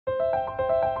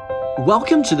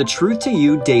Welcome to the Truth to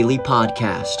You Daily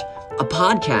Podcast, a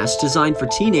podcast designed for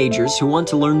teenagers who want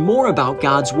to learn more about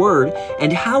God's Word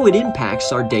and how it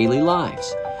impacts our daily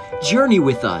lives. Journey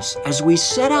with us as we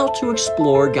set out to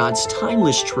explore God's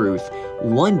timeless truth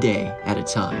one day at a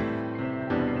time.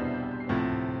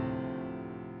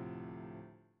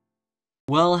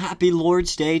 Well, happy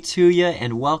Lord's Day to you,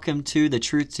 and welcome to the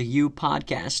Truth to You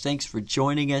podcast. Thanks for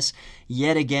joining us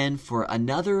yet again for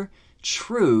another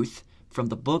truth from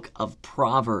the book of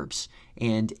Proverbs.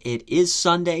 And it is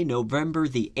Sunday, November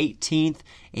the 18th,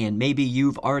 and maybe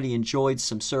you've already enjoyed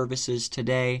some services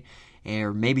today,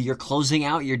 or maybe you're closing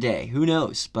out your day. Who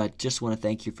knows? But just want to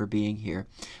thank you for being here.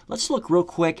 Let's look real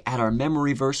quick at our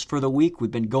memory verse for the week. We've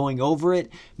been going over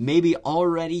it. Maybe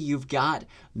already you've got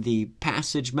the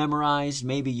passage memorized.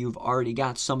 Maybe you've already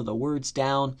got some of the words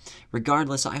down.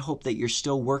 Regardless, I hope that you're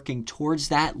still working towards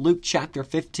that. Luke chapter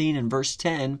 15 and verse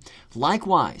 10,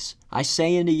 likewise, I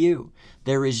say unto you,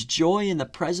 there is joy in the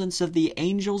presence of the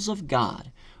angels of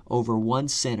God over one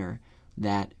sinner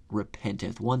that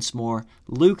repenteth. Once more,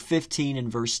 Luke 15 and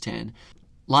verse 10.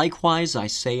 Likewise, I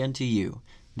say unto you,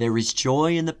 there is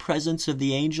joy in the presence of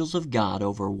the angels of God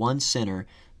over one sinner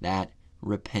that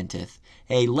repenteth.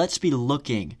 Hey, let's be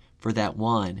looking for that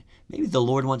one. Maybe the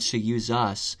Lord wants to use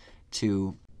us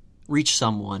to reach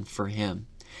someone for Him.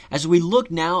 As we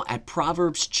look now at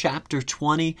Proverbs chapter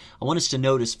 20, I want us to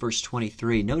notice verse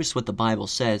 23. Notice what the Bible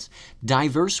says.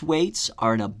 Diverse weights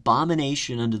are an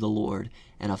abomination unto the Lord,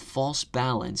 and a false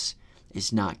balance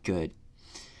is not good.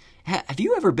 Have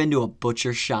you ever been to a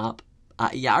butcher shop?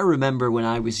 I remember when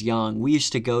I was young, we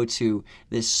used to go to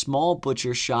this small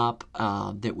butcher shop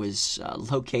that was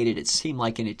located, it seemed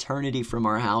like an eternity from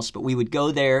our house, but we would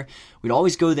go there. We'd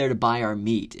always go there to buy our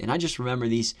meat. And I just remember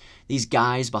these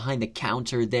guys behind the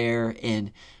counter there,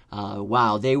 and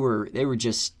wow, they were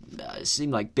just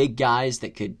seemed like big guys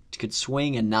that could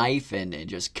swing a knife and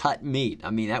just cut meat. I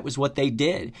mean, that was what they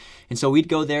did. And so we'd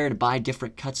go there to buy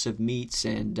different cuts of meats,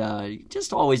 and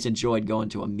just always enjoyed going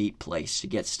to a meat place to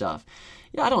get stuff.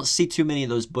 I don't see too many of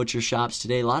those butcher shops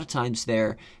today. A lot of times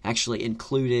they're actually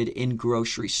included in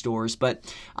grocery stores. But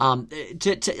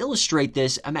to illustrate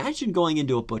this, imagine going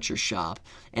into a butcher shop,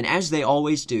 and as they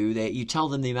always do, you tell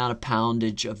them the amount of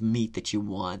poundage of meat that you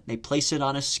want. They place it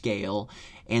on a scale,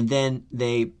 and then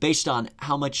they, based on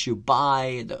how much you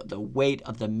buy, the weight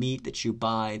of the meat that you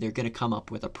buy, they're going to come up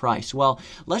with a price. Well,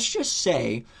 let's just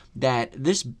say that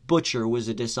this butcher was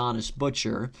a dishonest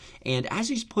butcher, and as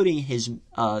he's putting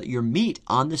your meat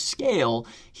on the scale,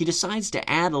 he decides to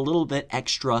add a little bit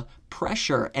extra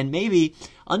pressure. And maybe,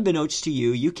 unbeknownst to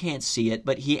you, you can't see it,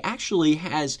 but he actually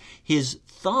has his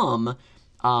thumb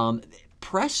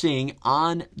pressing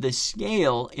on the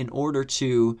scale in order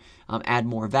to add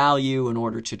more value, in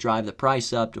order to drive the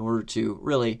price up, in order to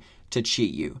really to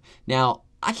cheat you. Now,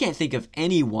 I can't think of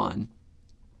anyone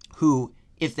who,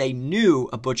 if they knew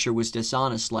a butcher was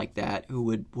dishonest like that, who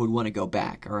would want to go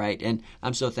back, all right? And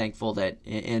I'm so thankful that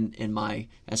in my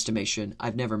estimation,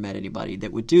 I've never met anybody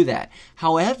that would do that.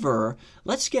 However,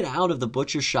 let's get out of the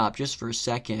butcher shop just for a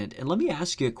second, and let me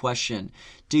ask you a question.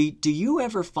 Do you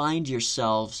ever find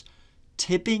yourselves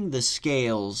tipping the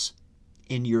scales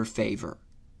in your favor?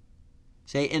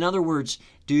 Say, in other words,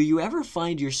 do you ever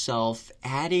find yourself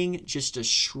adding just a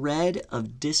shred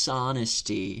of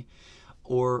dishonesty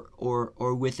or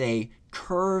with a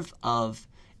curve of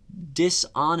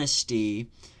dishonesty,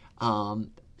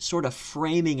 sort of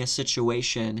framing a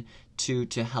situation to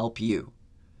help you?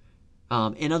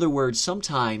 In other words,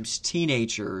 sometimes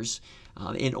teenagers,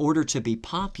 in order to be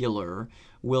popular,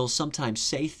 will sometimes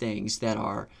say things that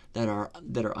are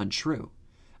untrue.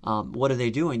 What are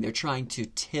they doing? They're trying to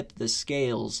tip the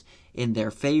scales in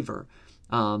their favor.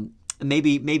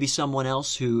 Maybe someone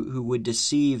else who would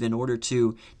deceive in order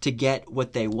to get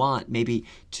what they want. Maybe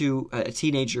to a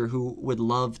teenager who would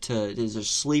love there's a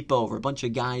sleepover, a bunch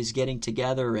of guys getting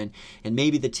together, and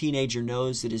maybe the teenager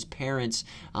knows that his parents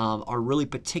are really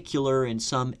particular in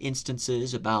some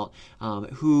instances about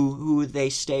who they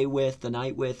stay with, the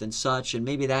night with, and such. And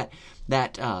maybe that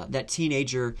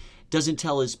teenager doesn't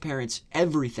tell his parents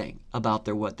everything about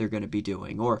what they're going to be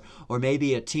doing, or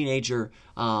maybe a teenager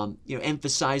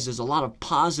emphasizes a lot of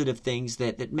positive things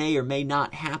that may or may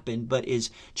not happen, but is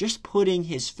just putting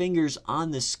his fingers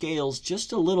on the scales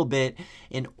just a little bit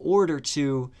in order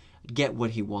to get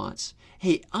what he wants.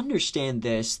 Hey, understand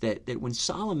this, that when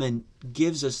Solomon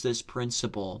gives us this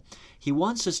principle, he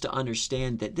wants us to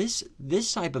understand that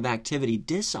this type of activity,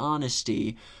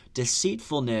 dishonesty,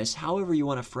 deceitfulness, however you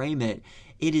want to frame it,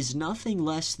 it is nothing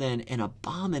less than an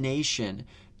abomination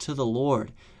to the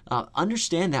Lord.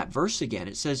 Understand that verse again.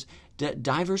 It says,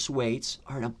 Diverse weights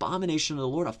are an abomination of the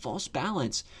Lord. A false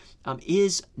balance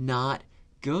is not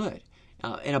good.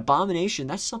 An abomination,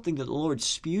 that's something that the Lord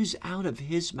spews out of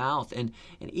his mouth. And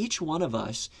each one of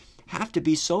us have to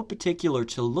be so particular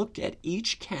to look at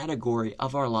each category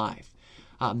of our life.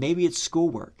 Maybe it's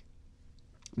schoolwork.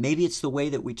 Maybe it's the way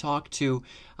that we talk to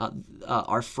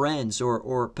our friends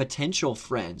or potential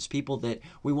friends, people that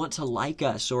we want to like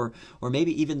us, or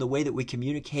maybe even the way that we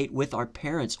communicate with our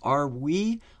parents. Are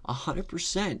we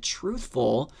 100%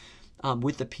 truthful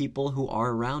with the people who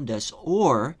are around us?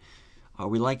 Or are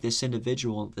we like this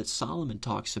individual that Solomon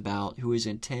talks about who is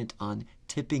intent on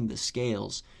tipping the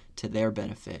scales to their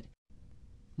benefit?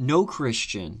 No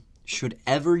Christian should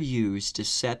ever use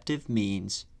deceptive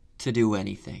means to do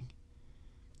anything.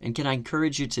 And can I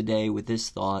encourage you today with this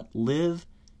thought? Live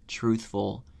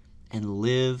truthful and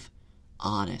live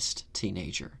honest,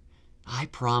 teenager. I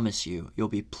promise you, you'll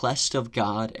be blessed of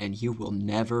God and you will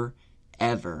never,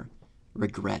 ever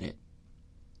regret it.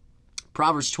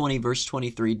 Proverbs 20, verse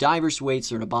 23, diverse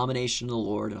weights are an abomination to the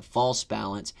Lord, and a false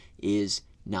balance is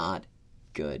not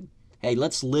good. Hey,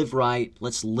 let's live right.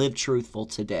 Let's live truthful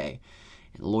today.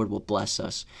 And the Lord will bless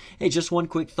us. Hey, just one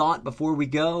quick thought before we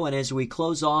go. And as we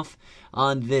close off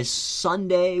on this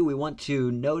Sunday, we want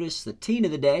to notice the teen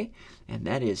of the day, and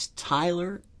that is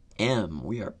Tyler M.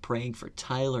 We are praying for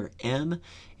Tyler M.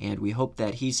 And we hope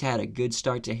that he's had a good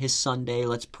start to his Sunday.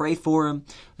 Let's pray for him.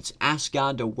 Let's ask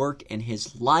God to work in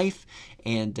his life.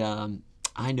 And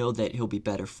I know that he'll be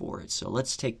better for it. So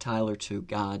let's take Tyler to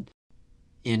God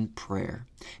in prayer.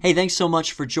 Hey, thanks so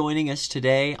much for joining us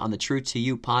today on the Truth to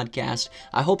You podcast.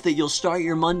 I hope that you'll start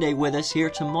your Monday with us here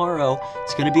tomorrow.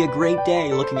 It's going to be a great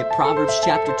day looking at Proverbs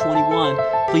chapter 21.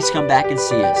 Please come back and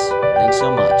see us. Thanks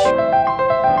so much.